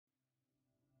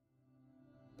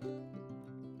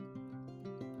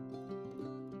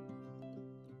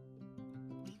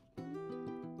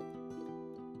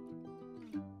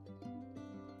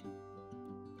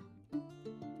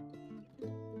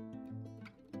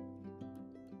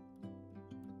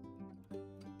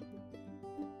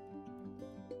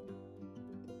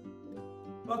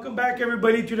Welcome back,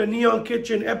 everybody, to the Neon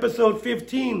Kitchen, episode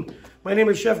 15. My name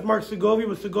is Chef Mark Segovia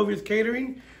with Segovia's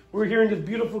Catering. We're here in this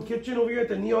beautiful kitchen over here at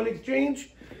the Neon Exchange.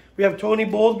 We have Tony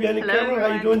Bowles behind the camera. Everyone.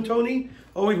 How you doing, Tony?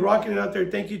 Always rocking it out there.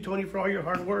 Thank you, Tony, for all your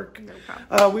hard work. No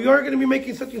problem. We are going to be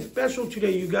making something special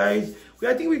today, you guys.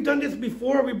 I think we've done this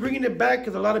before. We're bringing it back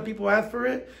because a lot of people asked for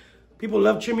it. People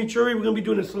love chimichurri. We're going to be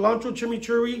doing a cilantro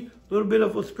chimichurri, a little bit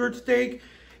of a skirt steak.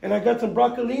 And I got some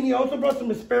broccolini. I also brought some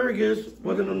asparagus.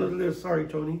 Wasn't on the list. Sorry,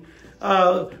 Tony.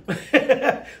 We're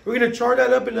going to char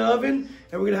that up in the oven,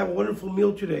 and we're going to have a wonderful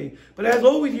meal today. But as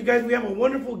always, you guys, we have a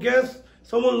wonderful guest,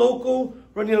 someone local,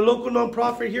 running a local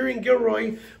nonprofit here in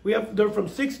Gilroy. They're from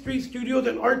 6th Street Studios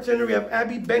and Art Center. We have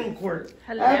Abby Bettencourt.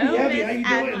 Hello, Abby, how you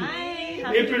doing? Hi.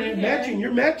 How You're matching.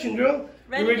 You're matching, girl.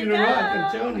 You're ready to rock.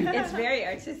 I'm telling you. It's very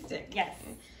artistic. Yes.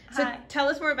 So tell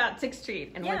us more about 6th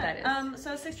Street and what that is.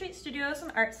 So 6th Street Studios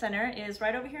and Art Center is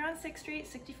right over here on 6th Street,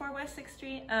 64 West 6th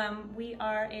Street. We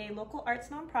are a local arts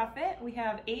nonprofit. We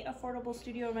have 8 affordable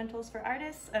studio rentals for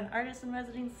artists, an artist in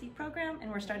residency program,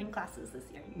 and we're starting classes this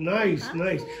year. Nice,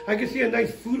 nice. I can see a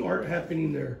nice food art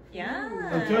happening there. Yeah.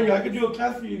 I'm telling you, I could do a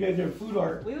class for you guys there, food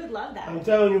art. We would love that. I'm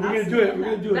telling you, we're going to do it. We're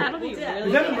going to do it. That'll be really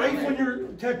Is that a knife on your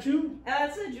tattoo?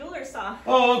 It's a jeweler saw.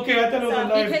 Oh, okay. I thought it was a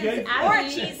knife. Because Or a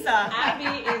cheese saw.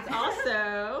 Abby is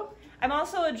also... I'm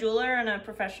also a jeweler and a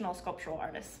professional sculptural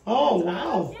artist. Oh,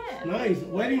 wow. Yeah. Nice.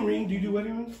 Wedding ring. Do you do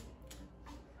wedding rings?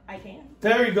 I can.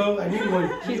 There you go. I need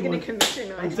one. She's going to commission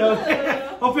one.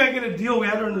 Hopefully I get a deal. We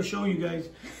had her on the show, you guys.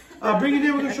 Bring it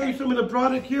in. We're going to show you some of the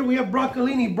product here. We have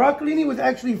broccolini. Broccolini was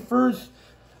actually first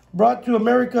brought to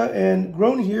America and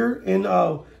grown here in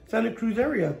Santa Cruz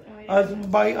area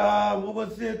by, what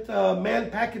was it, Man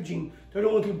Packaging. They're the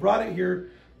ones who brought it here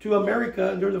to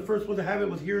America, and they're the first ones to have it.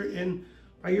 Was here in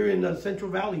Central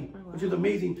Valley, which is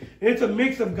amazing. And it's a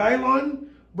mix of Gailon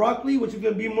broccoli, which is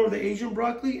going to be more of the Asian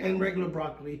broccoli, and regular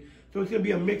broccoli. So it's going to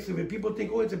be a mix of it. People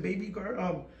think, oh, it's a baby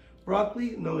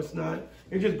broccoli. No, it's not.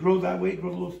 It just grows that way. It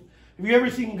grows a little. If you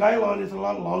ever seen Gailon, it's a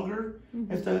lot longer.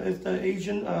 It's the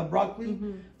Asian broccoli.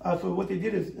 So what they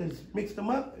did is mix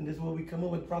them up, and this is what we come up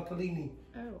with, broccolini.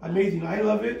 Oh, wow. Amazing. I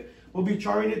love it. We'll be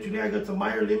charring it today. I got some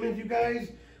Meyer lemons, you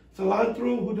guys.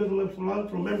 Cilantro. Who doesn't love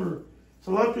cilantro? Remember,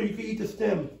 cilantro, you can eat the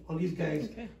stem on these guys.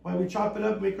 Okay. When we chop it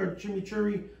up, make our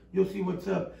chimichurri, you'll see what's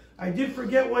up. I did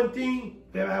forget one thing.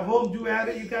 That at home, do add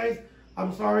it, you guys.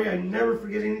 I'm sorry. I never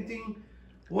forget anything.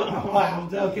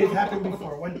 Okay, it's happened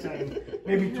before. One time.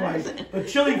 Maybe twice. But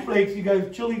chili flakes, you guys.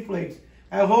 Chili flakes.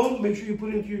 At home, make sure you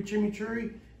put it into your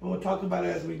chimichurri, and we'll talk about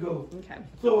it as we go. Okay.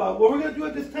 So what we're going to do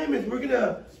at this time is we're going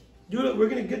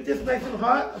to get this nice and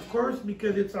hot, of course,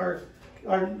 because it's our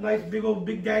nice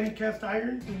big daddy cast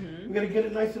iron. We're gonna get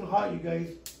it nice and hot, you guys.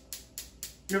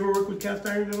 You ever work with cast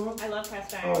iron at all? I love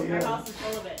cast iron. Oh, yeah. Our house is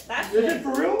full of it. Is it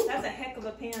for real? That's a heck of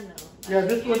a pan, though. Yeah,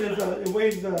 this one is. It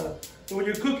weighs. And when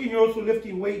you're cooking, you're also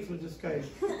lifting weights with this guy.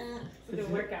 It's a good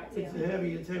workout too. It's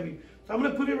heavy. It's heavy. So I'm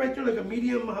gonna put it right there like a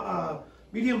medium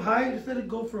high. Just let it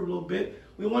go for a little bit.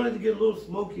 We wanted to get a little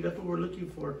smoky. That's what we're looking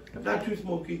for. Okay. Not too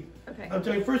smoky. Okay. I'm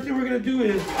telling you. First thing we're gonna do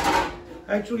is.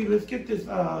 Actually, let's get this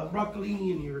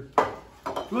broccolini in here. You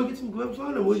want to get some gloves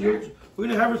on? And we're going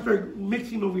to have her start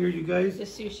mixing over here, you guys. The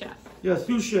sous chef. Yeah,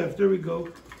 sous chef. There we go.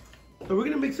 So we're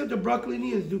going to mix up the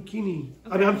broccolini and zucchini.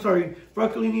 Okay. I'm sorry,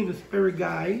 broccolini and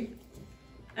asparagus.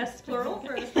 That's plural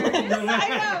for asparagus? I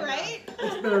know, right?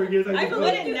 Asparagus. I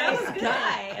what a nice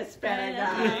guy,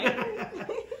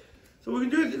 asparagus. So we're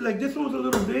going to do it like this one was a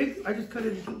little big. I just cut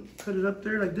it up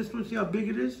there. Like this one, see how big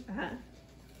it is?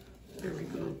 There we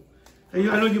go. And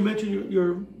I know you mentioned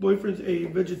your boyfriend's a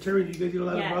vegetarian. You guys eat a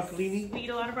lot of broccolini? We eat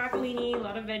a lot of broccolini, a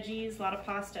lot of veggies, a lot of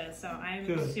pasta. So I'm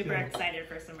super excited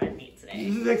for some red meat today.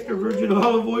 This is extra virgin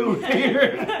olive oil right here.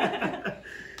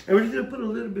 And we're just going to put a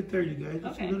little bit there, you guys.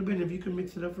 Just a little bit. If you can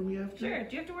mix it up for me after. Sure.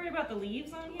 Do you have to worry about the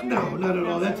leaves on here? No, not at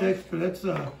all. That's extra. That's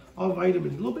all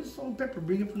vitamins. A little bit of salt and pepper.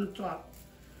 Bring it from the top.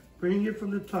 Bring it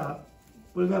from the top.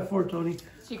 What is that for, Tony?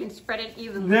 So you can spread it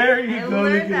evenly. There you go. I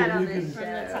learned that on this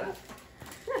show.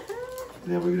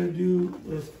 Then we're going to do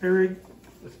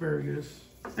asparagus.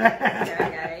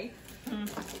 And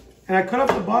I cut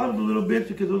off the bottoms a little bit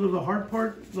because those are the hard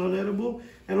part, non-edible.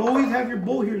 And always have your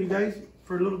bowl here, you guys,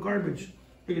 for a little garbage.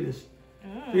 Look at this.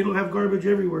 So you don't have garbage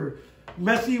everywhere.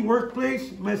 Messy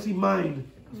workplace, messy mind.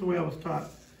 That's the way I was taught.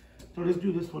 So let's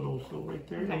do this one also right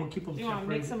there. Okay. And we'll keep them separated. You want to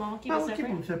mix them all? We'll keep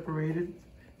them separated.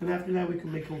 And after that, we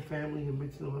can make them family and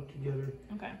mix them up together.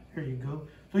 Okay. Here you go.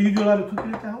 So you do a lot of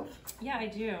cooking at the house? Yeah, I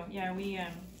do. Yeah, we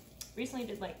recently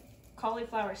did like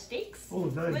cauliflower steaks. Oh,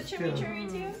 nice. With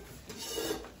chimichurri too.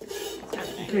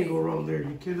 You can't go wrong there.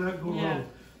 You cannot go wrong.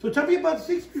 So tell me about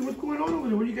 6th Street. What's going on over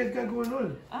there? What do you guys got going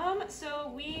on?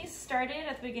 So we started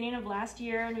at the beginning of last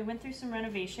year, and we went through some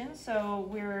renovations. So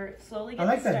we're slowly getting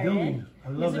that started. building. I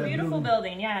love that It's a beautiful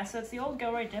building. yeah. So it's the old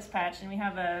Gilroy Dispatch, and we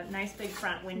have a nice big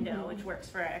front window, which works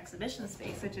for our exhibition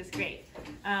space, which is great.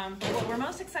 But what we're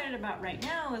most excited about right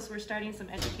now is we're starting some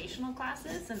educational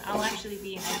classes, and I'll actually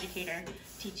be an educator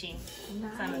teaching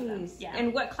some of them. Yeah.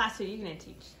 And what class are you going to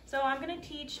teach? So I'm going to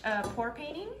teach pour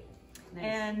painting. Nice.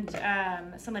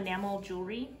 And some enamel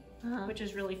jewelry, which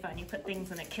is really fun. You put things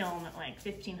in a kiln at like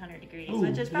 1,500 degrees,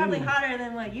 which is probably hotter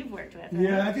than what you've worked with. Right?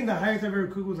 Yeah, I think the highest I've ever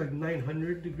cooked was like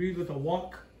 900 degrees with a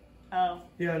wok. Oh.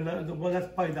 Yeah, well,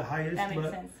 that's probably the highest. That makes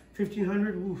but sense.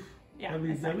 1,500, oof. Yeah.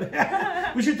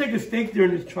 We should take a steak there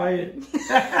and just try it.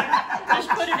 Just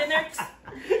put it in there.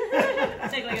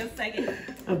 Take like a second.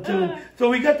 I'm telling you. So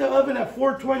we got the oven at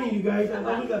 420, you guys. The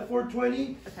oven's at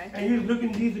 420. Okay. And you're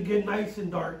looking at these to get nice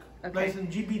and dark. Okay. Nice and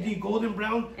GBD, golden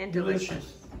brown, And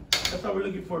delicious. That's what we're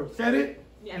looking for. Set it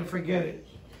and forget it.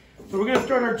 So we're gonna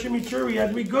start our chimichurri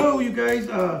as we go, you guys.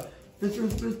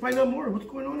 Let's find out more. What's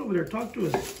going on over there? Talk to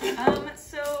us.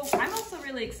 So I'm also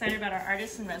really excited about our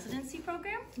artist in residency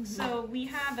program. So we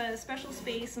have a special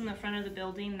space in the front of the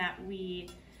building that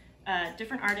we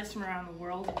different artists from around the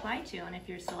world apply to, and if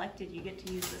you're selected, you get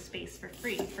to use the space for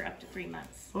free for up to 3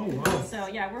 months. Oh wow! So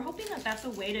yeah, we're hoping that that's a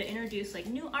way to introduce like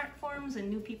new art forms and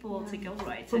new people to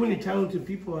Gilroy. So many talented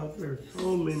people out there.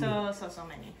 So many. So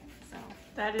many. So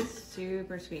That is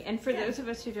super sweet. And for those of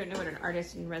us who don't know what an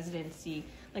artist in residency,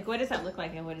 like what does that look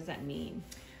like and what does that mean?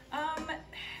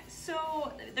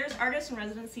 So there's artists in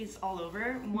residencies all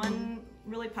over. One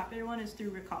really popular one is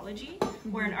through Broccolini,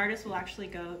 where an artist will actually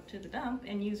go to the dump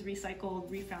and use recycled,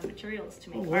 refound materials to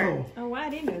make art. Oh wow, I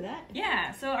didn't know that.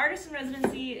 Yeah, so artist in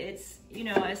residency, it's, you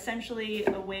know, essentially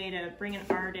a way to bring an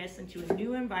artist into a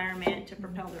new environment to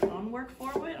propel their own work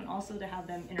forward and also to have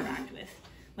them interact with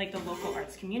like the local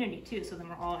arts community too, so then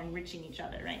we're all enriching each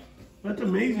other, right? That's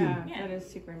amazing. Yeah, that is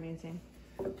super amazing.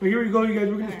 So here we go, you guys.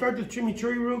 We're going to start this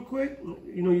chimichurri real quick.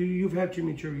 You know, you've had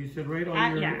chimichurri, you said, right?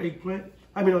 On your eggplant.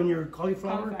 I mean, on your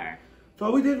cauliflower. So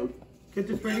all we did was get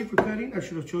this ready for cutting. I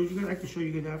should have showed you guys. I can show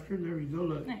you guys after. There we go.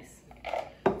 Look. Nice.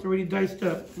 It's already diced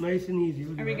up. Nice and easy.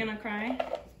 Are we going to cry?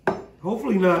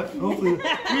 Hopefully not. Hopefully.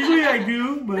 Usually I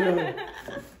do, but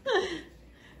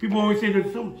people always say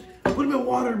there's some, put them in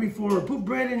water before, put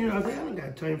bread in it. I was like, I don't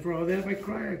got time for all that. If I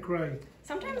cry, I cry.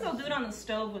 Sometimes I'll do it on the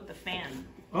stove with the fan.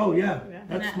 Oh, yeah.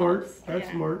 That's that smart. helps. That's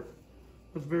smart.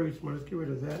 That's very smart. Let's get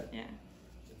rid of that. Yeah.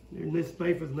 And this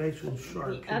knife is nice and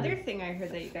sharp. The other thing I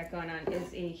heard that you got going on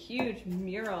is a huge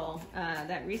mural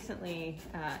that recently,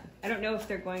 I don't know if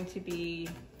they're going to be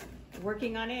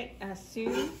working on it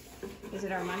soon. Is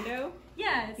it Armando?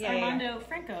 Yeah, it's Armando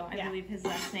Franco, I believe his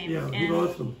last name. Yeah, he's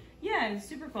awesome. Yeah, it's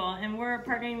super cool. And we're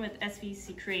partnering with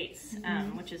SVC Creates,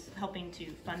 which is helping to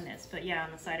fund this. But yeah,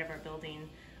 on the side of our building,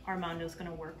 Armando's going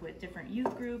to work with different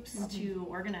youth groups to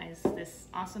organize this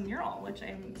awesome mural, which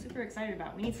I'm super excited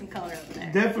about. We need some color over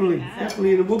there. Definitely,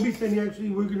 definitely. And we'll be sending,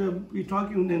 actually, we're going to be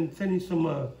talking and sending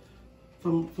some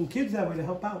kids that way to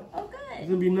help out. Oh, good. It's going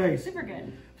to be nice. Super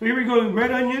good. So here we go,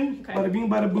 red onion, bada bing,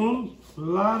 bada boom. A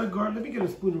lot of garlic. Let me get a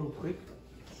spoon real quick.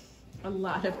 A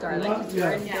lot of garlic.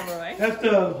 Yeah. That's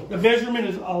the measurement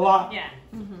is a lot. Yeah.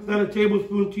 Not a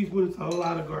tablespoon, teaspoon, it's a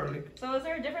lot of garlic. So is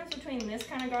there a difference between this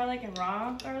kind of garlic and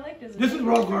raw garlic? This is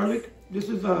raw garlic. This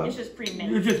is it's just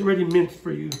pre-minced. It's just ready minced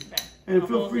for you. Okay. And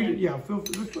feel free to,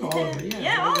 let's put all of it.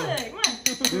 Yeah, all of it, come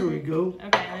on. There we go.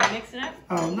 Okay, and then mix it up?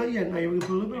 Not yet, we're gonna put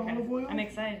a little bit of olive oil. I'm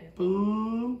excited.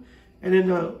 Boom. And then,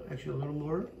 actually a little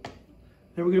more.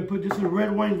 Then we're gonna put this in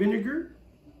red wine vinegar.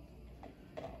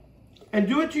 And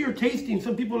do it to your tasting.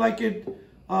 Some people like it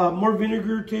more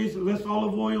vinegar taste, less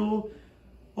olive oil.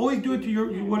 Always do it to your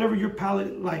whatever your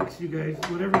palate likes, you guys.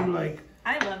 Whatever you like.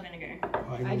 I love vinegar.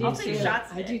 I'll take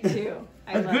shots of it. I do too.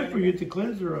 That's good for you to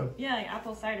cleanse her up. Yeah, like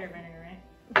apple cider vinegar,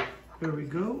 right? There we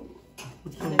go.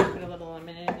 And then put a little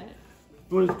lemon in it.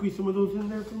 You want to squeeze some of those in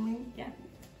there for me? Yeah.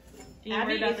 Do you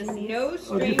Abby about is the no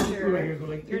stranger. Right here, go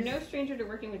like You're this. no stranger to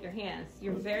working with your hands.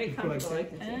 You're very Just go like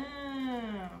comfortable. that. I can see.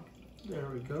 Oh. There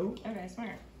we go. Okay,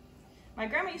 smart. My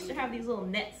grandma used to have these little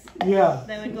nets Yeah.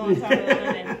 that would go on top of the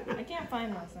lemon. I can't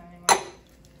find those anymore.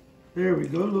 There we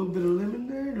go. A little bit of lemon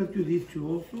there. Let's do these two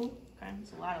also. Okay,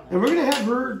 it's a lot of And lemon. we're going to have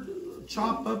her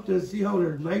chop up to see how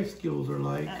their knife skills are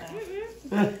like.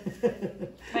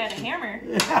 If I had a hammer,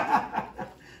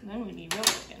 then we'd be real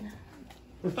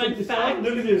good. Fun fact.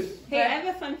 Look at this. Hey, I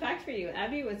have a fun fact for you.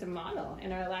 Abby was a model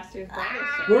in our last year's bridal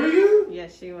show. Were you?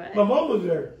 Yes, she was. My mom was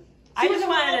there. I just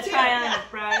wanted to try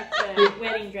on the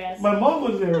wedding dress. My mom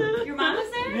was there. Your mom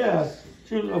was there? Yeah.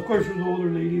 She was, of course, she was an older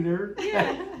lady there.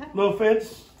 Yeah. No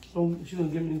offense. She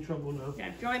don't get me in trouble now. Yeah.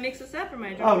 Do you want to mix this up or am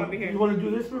I dropping over here? You want to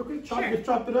do this real quick? Sure. Just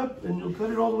chop it up and you'll cut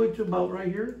it all the way to about right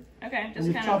here. Okay, And just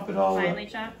you kind chop of it all finely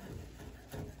up. chop.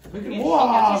 Look at, Yes,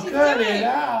 wow, she's cut doing it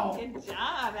out. Good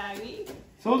job, Abby.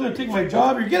 Someone's gonna take my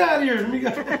job here. Get out of here. Let me go.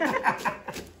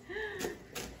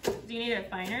 Do you need it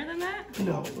finer than that?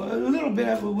 No, a little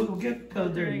bit. We'll get.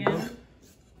 There you go.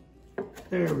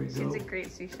 There we She's go. a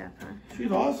great sous chef, huh?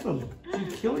 She's awesome.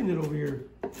 She's killing it over here.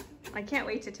 I can't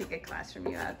wait to take a class from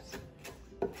you, Abs.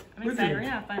 I'm excited. We're gonna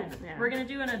have fun. Yeah. We're gonna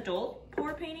do an adult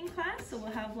pour painting class, so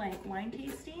we'll have like wine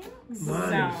tasting.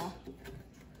 Nice. So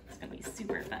it's gonna be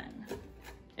super fun.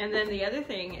 And then the other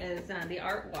thing is the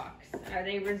art walks. Are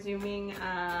they resuming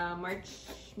March?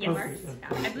 Yes. March?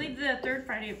 Okay. I believe the third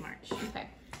Friday of March. Okay.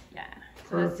 Yeah. So that's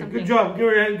Perfect. something- Good job. Give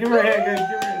her a hand. Give her a hand, guys. Give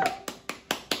her a hand.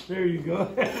 There you go.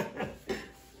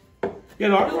 Yeah,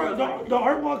 the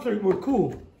art walks were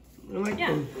cool. I like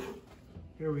those.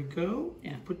 There we go.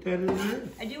 Yeah. Put that in there.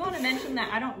 I do want to mention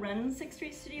that I don't run 6th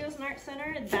Street Studios and Art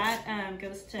Center. That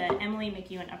goes to Emily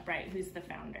McEwen Upright, who's the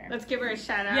founder. Let's give her a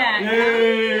shout out. Yeah.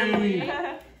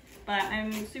 Yay! But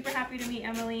I'm super happy to meet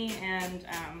Emily and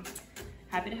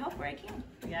happy to help where I can.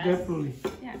 Yes. Definitely.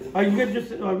 Yeah. You guys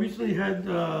just recently had,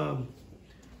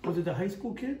 was it the high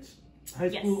school kids? High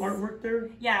school Yes. artwork there?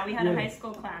 Yeah, we had a high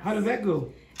school class. How did that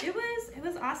go? It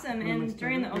was awesome. And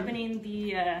during the opening,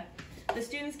 the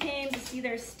students came to see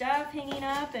their stuff hanging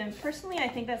up, and personally I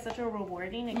think that's such a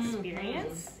rewarding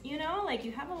experience. You know, like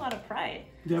you have a lot of pride.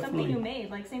 Definitely. Something you made,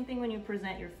 like same thing when you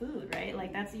present your food, right?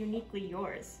 Like that's uniquely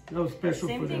yours. That was special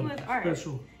Same for thing them. with art.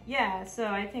 Special. Yeah, so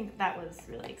I think that was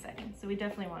really exciting. So we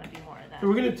definitely want to do more of that. So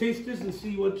we're gonna taste this and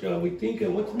see what we think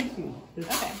and what's missing.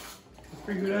 Okay.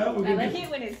 Figure it out. We're I gonna like get- it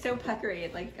when it's so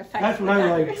puckery, like affects That's the what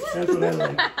I like. backers. That's what I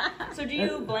like. So do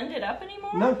you blend it up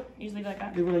anymore? No. Usually like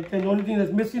that. They were like, the only thing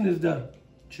that's missing is the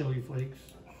chili flakes.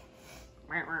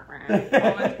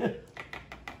 What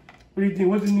do you think?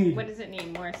 What does it need? What does it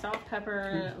need? More salt,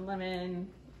 pepper, lemon,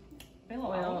 Maybe a oil.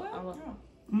 little olive oil?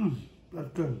 Oh. That's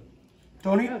good.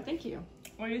 Tony? Oh, thank you.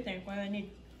 What do you think? What do I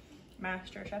need?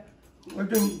 Master chef. I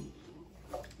think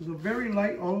there's a very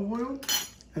light olive oil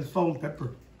and salt and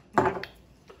pepper.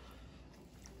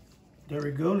 There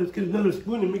we go. Let's get another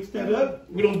spoon and mix that up.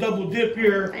 We don't double dip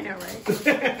here. I know,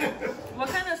 right? What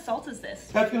kind of salt is this?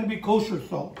 That's going to be kosher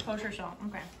salt. Kosher salt.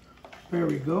 Okay. There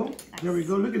we go. There we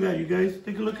go. Look at that, you guys.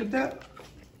 Take a look at that.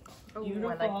 Oh, Beautiful.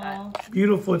 I like that.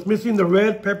 Beautiful. It's missing the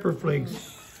red pepper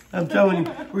flakes. I'm telling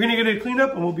you. We're going to get it cleaned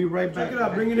up and we'll be right back. Check it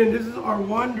out. Bring it in. This is our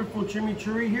wonderful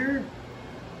chimichurri here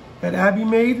that Abby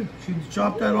made. She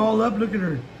chopped that all up. Look at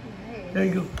her. There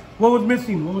you go. What was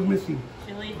missing? What was missing?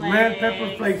 Chili flakes. Red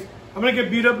pepper flakes. I'm going to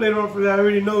get beat up later on for that. I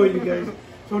already know it, you guys.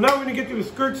 So now we're going to get to the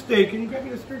skirt steak. Can you grab me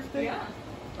the skirt steak? Yeah.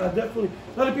 Definitely.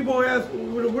 A lot of people ask,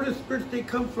 where does skirt steak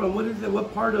come from? What is it?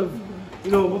 What part of,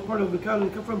 what part of the cow does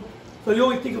it come from? So you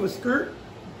always think of a skirt,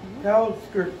 cow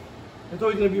skirt. It's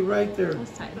always going to be right there. This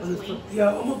side. On the Flakes.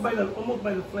 yeah, almost by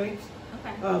the flakes.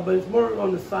 Okay. But it's more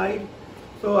on the side.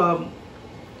 So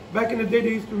back in the day,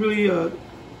 they used to really,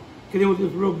 because it was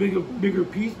this real bigger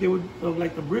piece, they would,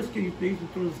 like the brisket, they used to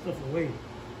throw this stuff away.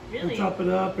 Really? And chop it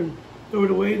up and throw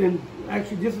it away. And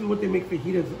actually, this is what they make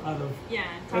fajitas out of. Yeah,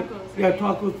 tacos. Yeah, right?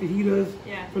 tacos, fajitas.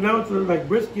 Yeah. So now it's sort of like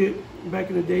brisket. Back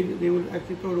in the day, they would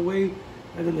actually throw it away.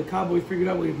 And then the cowboys figured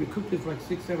out, well, if we cook this for like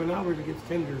 6-7 hours, it gets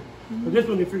tender. But this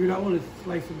one, they figured out, well, let's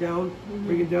slice it down,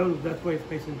 bring it down. That's why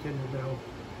it's nice and tender now.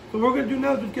 So what we're going to do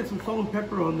now is just get some salt and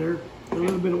pepper on there and a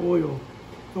little bit of oil.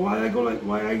 So I'm going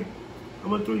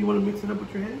to throw, you want to mix it up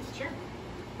with your hands? Sure.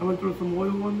 I'm going to throw some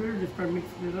oil on there, just start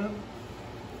mixing it up.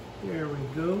 There we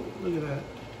go. Look at that.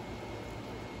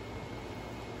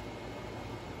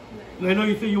 And I know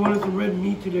you said you wanted some red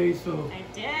meat today, so. I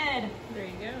did. There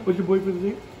you go. What's your boyfriend's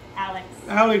name? Alex.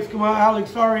 Alex, come on,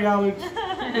 Alex. Sorry, Alex.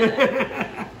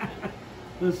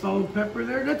 The salt and pepper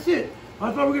there. That's it.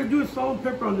 That's all we're going to do is salt and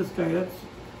pepper on this guy.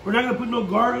 We're not going to put no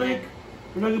garlic.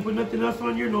 We're not going to put nothing else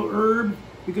on here, no herbs,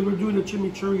 because we're doing the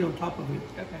chimichurri on top of it.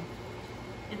 Okay.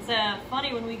 It's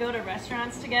funny when we go to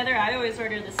restaurants together. I always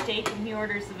order the steak and he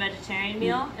orders the vegetarian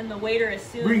meal, and the waiter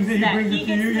assumes that he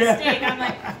gets the steak. I'm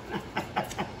like,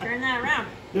 turn that around.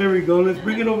 There we go. Let's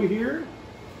bring it over here.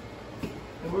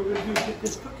 And we're going to get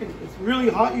this cooking. It's really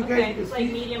hot, you guys. Okay, it's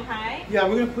like medium high. Yeah,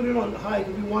 we're going to put it on high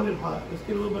because we want it hot. Let's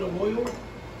get a little bit of oil,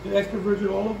 the extra virgin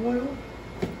olive oil.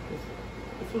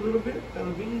 Just a little bit.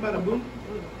 Bada bing, bada boom.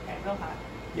 Okay, real hot.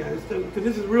 Yeah, because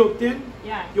this is real thin.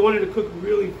 Yeah. You want it to cook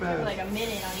really fast. Like a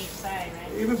minute on each side,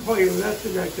 right? Even probably less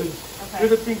than that because Okay.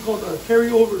 there's a thing called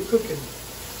carryover cooking.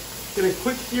 Get a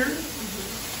quick sear.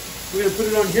 We're going to put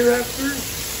it on here after.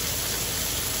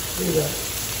 Look at that.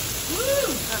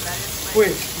 Woo! Oh, that is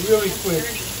Quick, really quick.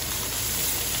 Dirty.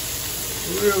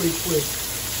 really quick.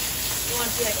 You want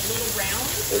it to be like a little round?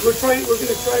 And we're gonna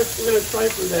try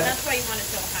for that. That's why you want it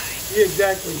so high. Yeah,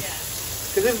 exactly. Yeah.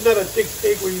 Because this is not a thick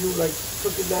steak where you do like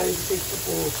cook it nice, it takes a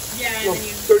couple, yeah, you know,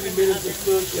 30 minutes to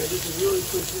cook. Yeah, this is really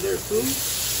quick. See there, boom,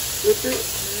 flip it,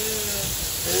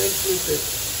 and flip it.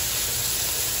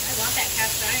 I want that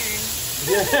cast iron.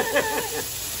 Yeah.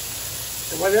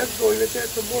 And while that's going, let's add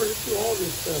some more. Let's do all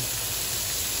this stuff.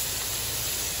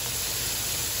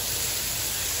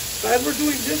 So as we're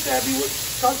doing this, Abby,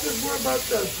 talk to us more about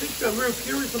the picture. I'm real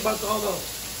curious about all the,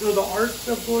 you know, the art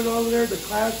stuff going on there, the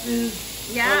classes.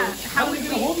 Yeah. How do we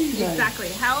get a hold of you guys?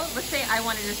 Exactly. Let's say I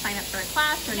wanted to sign up for a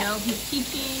class or know who's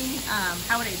teaching.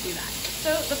 How would I do that?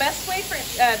 So the best way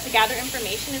to gather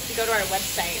information is to go to our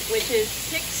website, which is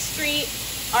 6th Street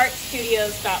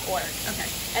artstudios.org. Okay.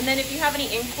 And then if you have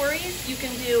any inquiries, you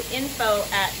can do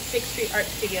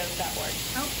info@sixthstreetartstudios.org.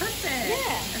 Oh, perfect. Yeah.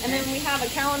 Okay. And then we have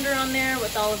a calendar on there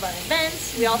with all of our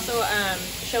events. We also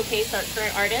showcase our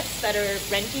current artists that are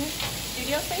renting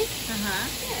studio space.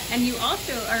 Yeah. And you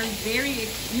also are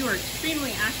you are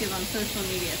extremely active on social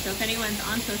media. So if anyone's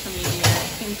on social media,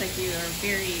 it seems like you are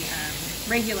very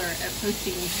regular at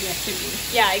posting the activities.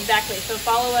 Yeah, exactly. So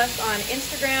follow us on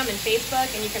Instagram and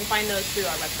Facebook, and you can find those through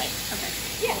our website. Okay.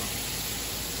 Yeah.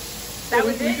 That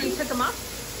was it? You took them off?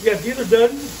 Yeah, these are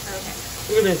done. Okay.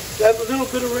 Look at this. That's a little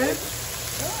bit of red.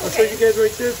 I'll show you guys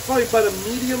right there. It's probably about a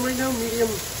medium right now.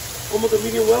 Almost a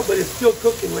medium well, but it's still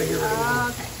cooking right here. Right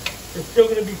now. Okay. It's still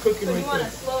going to be cooking So right you want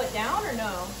there. to slow it down or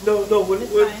no? No. What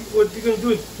you're going to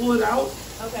do is pull it out.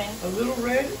 Okay. A little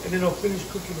red, and then it'll finish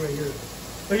cooking right here.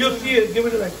 So you'll see it, give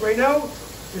it like right now,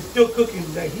 it's still cooking.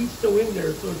 That heat's still in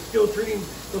there, so it's still turning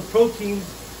the protein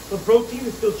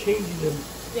is still changing them.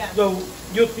 Yeah. So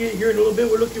you'll see it here in a little bit.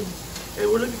 We're looking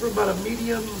for about a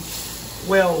medium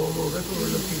well almost. That's what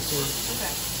we're looking for.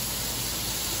 Okay.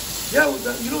 Yeah,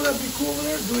 you know that'd be cool over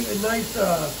there? Doing a nice,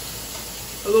 a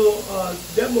little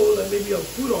demo, like maybe a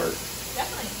food art.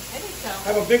 Definitely, I think so.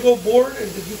 Have a big old board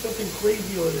and just do something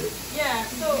crazy on it. Yeah.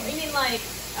 So you mean like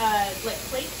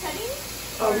plate setting?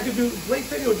 We could do plate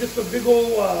setting or just a big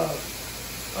old, what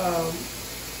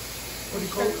do you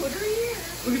call it? Charcuterie?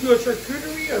 We could do a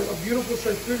charcuterie, a beautiful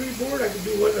charcuterie board. I could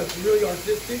do one that's really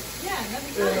artistic. Yeah, that'd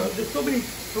be fun. There's so many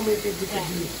things we could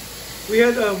do. We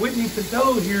had Whitney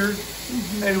Patello here,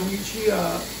 and we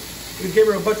gave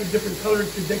her a bunch of different colors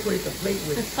to decorate the plate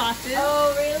with. The sauces.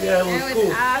 Oh, really? Yeah, it was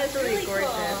cool. Absolutely Really gorgeous.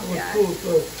 cool. It was cool.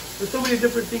 So there's so many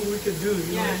different things we could do.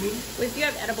 You know what I mean? With you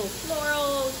have edible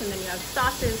florals, and then you have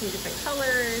sauces in different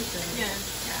colors. And, Yeah.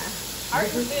 yeah.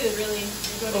 Art and food really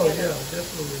go Oh together. yeah,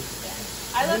 definitely. Yeah.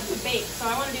 I love to bake, so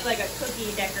I want to do like a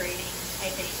cookie decorating, I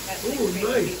think. That's Ooh, would be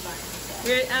nice. fun. So.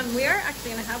 We are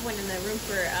actually going to have one in the room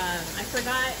for, I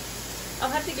forgot, I'll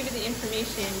have to give you the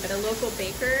information, but a local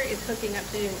baker is hooking up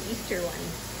to do an Easter one.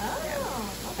 Oh,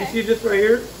 You okay. see this right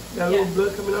here? That little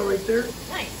blood coming out right there?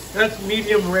 Nice. That's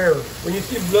medium rare. When you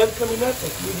see blood coming out,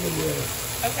 that's medium rare.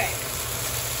 Okay.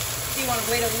 So you want to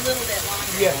wait a little bit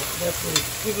longer? Yeah, definitely.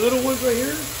 These little ones right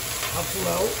here, I'll pull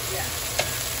out. Yeah.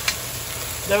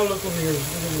 Now look over here. Look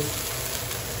at this.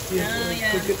 See,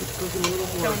 yeah. It's cooking a little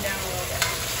more. Tone down a little bit.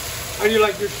 How do you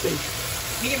like your steak?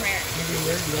 Medium rare. Medium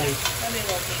rare? Nice. That'll be a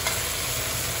little pink.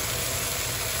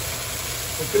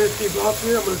 I'm finished these off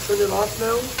here. I'm going to turn it off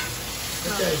now.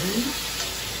 Let that heat.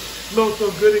 Smells so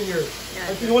good in here.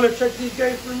 Yeah, You want to check these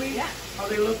guys for me? Yeah. How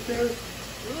they look there?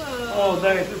 Ooh. Oh,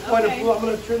 nice. It's quite Okay. a cool. I'm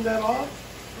going to turn that off.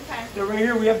 Okay. So right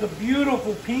here we have the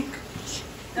beautiful pink.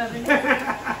 Oven.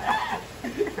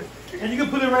 And you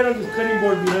can put it right on this cutting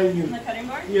board behind you. On the cutting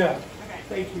board? Yeah. Okay.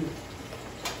 Thank you.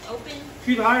 Open.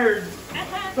 She's hired.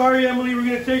 Sorry, Emily. We're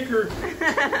going to take her.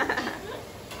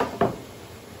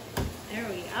 There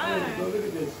we There are. we go. Look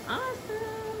at this. Awesome.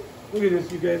 Look at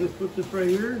this, you guys. Let's put this right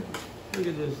here. Look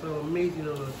at this. How amazing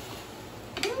it looks.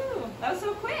 Ooh, that was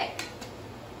so quick.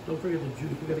 Don't forget the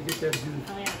juice. We got to get that juice.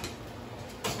 Oh, yeah.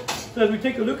 So as we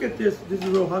take a look at this, this is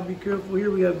real hot. Be careful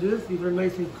here. We have this. These are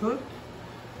nice and cooked.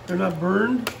 They're not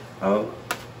burned.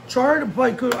 Charred,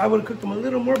 I would have cooked them a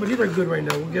little more, but these are good right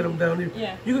now. We'll get them down here.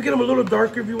 Yeah. You can get them a little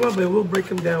darker if you want, but we'll break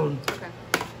them down. Okay.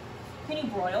 Can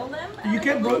you broil them? You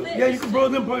can broil. Yeah, you can broil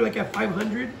them probably like at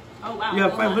 500. Oh, wow. Yeah,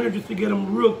 Hold 500 on. just to get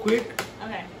them real quick.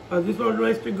 Okay. This one's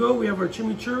nice to go. We have our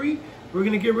chimichurri. We're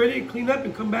gonna get ready, clean up,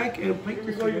 and come back and plate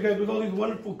this. Here we go, you guys, with all these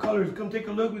wonderful colors. Come take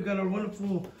a look. We got our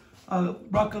wonderful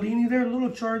broccolini there, a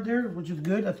little charred there, which is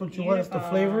good. That's what you want. That's the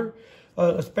flavor.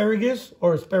 Asparagus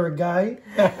or asparagus.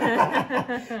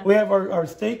 We have our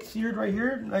steak seared right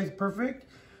here. Nice, perfect.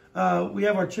 We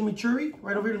have our chimichurri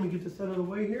right over here. Let me get this out of the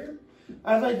way here.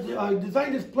 as I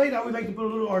designed this plate, I always like to put a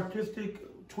little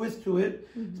artistic twist to it.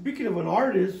 Speaking of an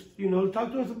artist, you know,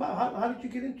 talk to us about how did you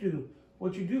get into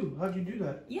what you do? How'd you do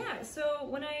that? Yeah, so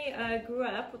when I grew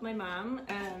up with my mom,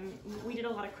 we did a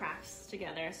lot of crafts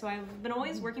together. So I've been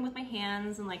always working with my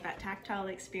hands and like that tactile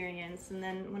experience. And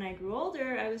then when I grew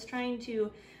older, I was trying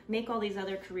to make all these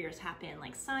other careers happen,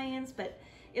 like science, but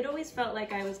it always felt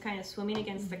like I was kind of swimming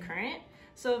against the current.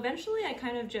 So eventually I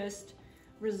kind of just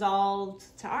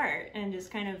resolved to art and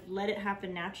just kind of let it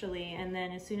happen naturally. And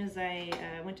then as soon as I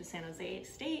went to San Jose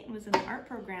State and was in the art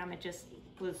program, it just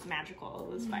was magical.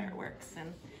 It was fireworks.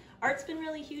 And art's been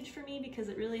really huge for me because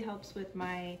it really helps with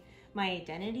my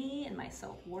identity and my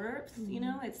self-worth. You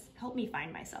know, it's helped me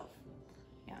find myself.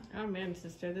 Yeah. Oh man,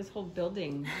 sister, this whole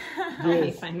building helped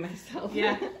me find myself.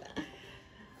 Yeah.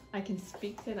 I can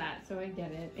speak to that, so I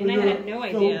get it. And I had no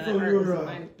idea that art was in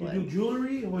my blood. You do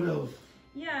jewelry and what else?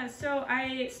 Yeah, so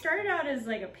I started out as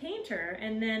like a painter,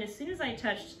 and then as soon as I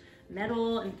touched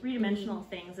metal and three-dimensional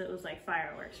things, it was like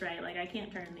fireworks, right? Like I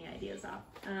can't turn the ideas off.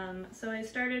 So I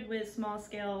started with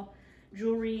small-scale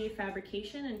jewelry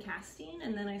fabrication and casting,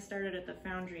 and then I started at the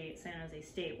foundry at San Jose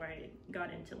State where I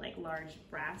got into like large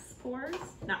brass pours.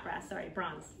 Not brass, sorry,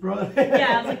 bronze.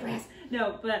 Yeah, I was like brass.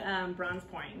 No, but bronze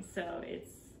pouring. So it's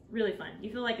really fun. You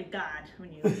feel like a god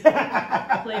when you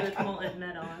play with molten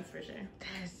metal, that's for sure.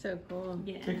 That is so cool.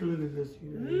 Yeah. Take a look at this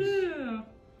here. Ooh.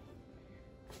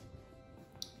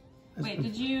 Wait,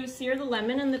 did you sear the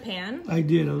lemon in the pan? I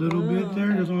did a little bit there.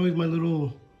 Okay. There's always my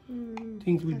little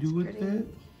things we do with pretty.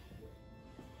 it.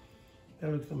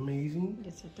 That looks amazing.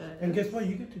 Yes, it does. And guess what?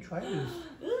 You get to try this.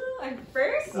 Ooh, I'm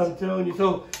first? I'm telling you.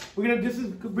 So this is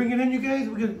bring it in, you guys.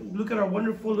 We're gonna look at our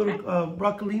wonderful little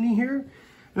broccolini here.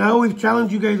 And I always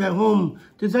challenge you guys at home,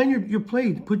 design your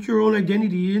plate. Put your own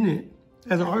identity in it.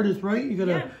 As an artist, right? You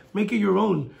gotta make it your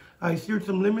own. I seared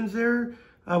some lemons there.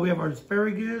 We have our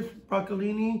asparagus,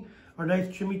 broccolini, our nice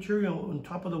chimichurri on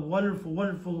top of the wonderful,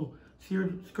 wonderful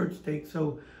seared skirt steak.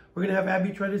 So we're gonna have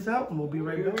Abby try this out and we'll be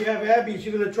right back. We have Abby,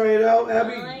 she's gonna try it out.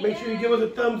 Abby, make sure you give us a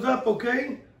thumbs up,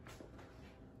 okay?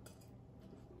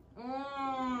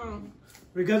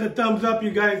 We got a thumbs up,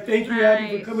 you guys. Thank you,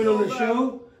 Abby, for coming on the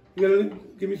show. You gotta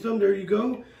give me some, there you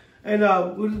go. And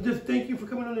we'll just thank you for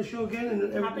coming on the show again.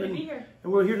 And Happy to be here.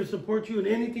 And we're here to support you. And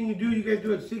anything you do, you guys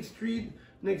do at 6th Street,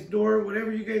 next door,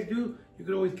 whatever you guys do, you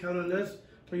can always count on us.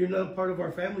 So you're now part of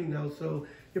our family now. So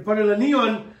you're part of the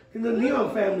Neon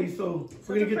family. So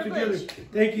we're going to get together.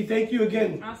 Thank you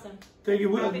again. Awesome. Thank you.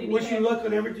 Wish you luck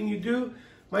on everything you do.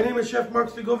 My name is Chef Mark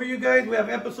Segovia, you guys. We have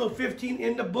episode 15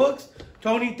 in the books.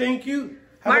 Tony, thank you.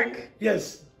 Mark.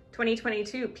 Yes.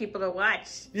 2022, people to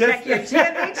watch. Yes. Check your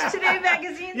GMH Today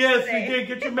magazine. Yes, today. we did.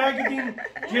 Get your magazine,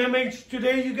 GMH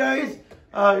Today, you guys.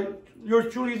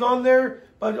 Yours truly is on there,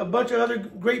 but a bunch of other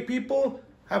great people.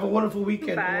 Have a wonderful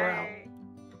weekend. Bye. We're out.